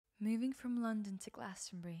Moving from London to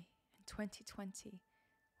Glastonbury in 2020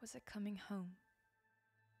 was a coming home.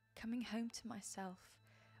 Coming home to myself,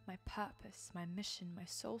 my purpose, my mission, my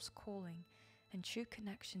soul's calling, and true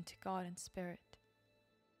connection to God and Spirit.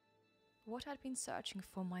 What I'd been searching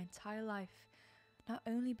for my entire life not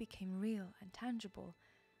only became real and tangible,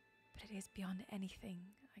 but it is beyond anything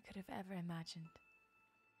I could have ever imagined.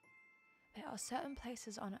 There are certain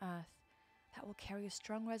places on earth that will carry a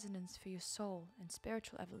strong resonance for your soul and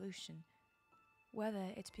spiritual evolution, whether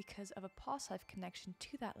it's because of a past life connection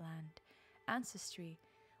to that land, ancestry,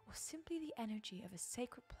 or simply the energy of a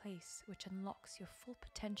sacred place which unlocks your full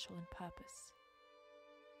potential and purpose.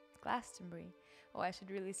 Glastonbury, or I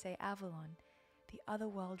should really say Avalon, the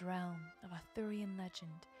Otherworld realm of Arthurian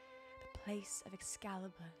legend, the place of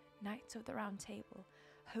Excalibur, Knights of the Round Table,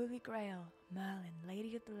 Holy Grail, Merlin,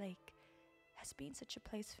 Lady of the Lake, has been such a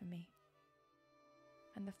place for me.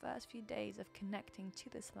 And the first few days of connecting to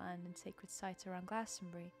this land and sacred sites around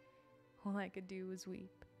Glastonbury, all I could do was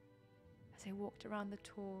weep. As I walked around the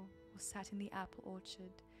tor or sat in the apple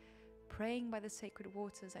orchard, praying by the sacred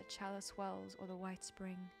waters at Chalice Wells or the White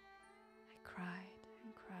Spring, I cried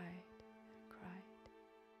and cried and cried.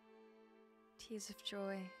 Tears of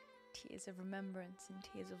joy, tears of remembrance, and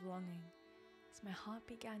tears of longing, as my heart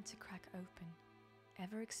began to crack open,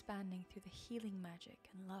 ever expanding through the healing magic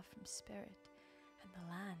and love from Spirit and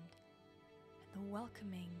the land, and the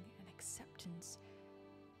welcoming and acceptance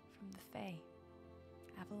from the Fae,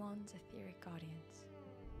 Avalon's etheric guardians.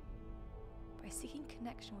 By seeking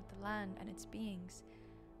connection with the land and its beings,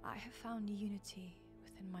 I have found unity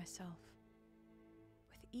within myself.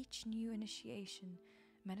 With each new initiation,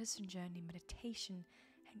 medicine journey, meditation,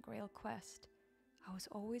 and Grail quest, I was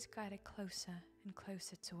always guided closer and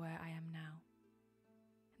closer to where I am now.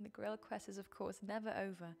 And the Grail quest is of course never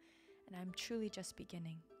over, and I'm truly just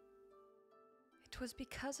beginning. It was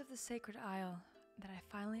because of the Sacred Isle that I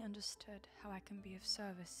finally understood how I can be of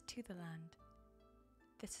service to the land.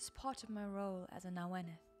 This is part of my role as an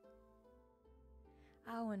Awenyd.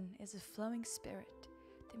 Awen is a flowing spirit,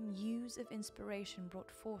 the muse of inspiration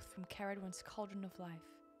brought forth from Ceridwens Cauldron of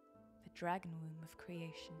Life, the dragon womb of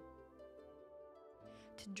creation.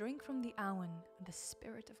 To drink from the Awen, the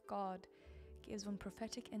Spirit of God, gives one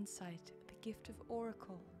prophetic insight, the gift of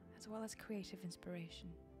oracle, as well as creative inspiration.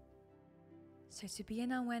 So to be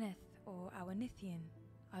an Awenyd or Awenyddion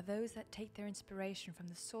are those that take their inspiration from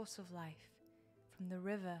the source of life, from the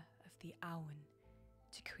river of the Awen,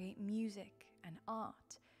 to create music and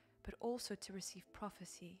art, but also to receive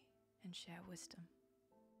prophecy and share wisdom.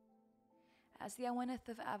 As the Awenydd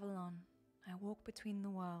of Avalon, I walk between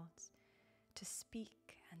the worlds to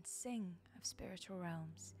speak and sing of spiritual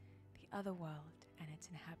realms, the Otherworld and its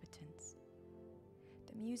inhabitants.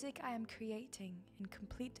 The music I am creating in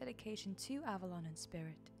complete dedication to Avalon and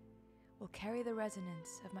Spirit will carry the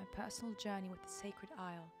resonance of my personal journey with the Sacred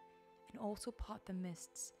Isle and also part the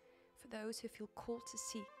mists for those who feel called to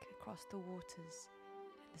seek across the waters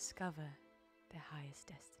and discover their highest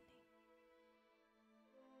destiny.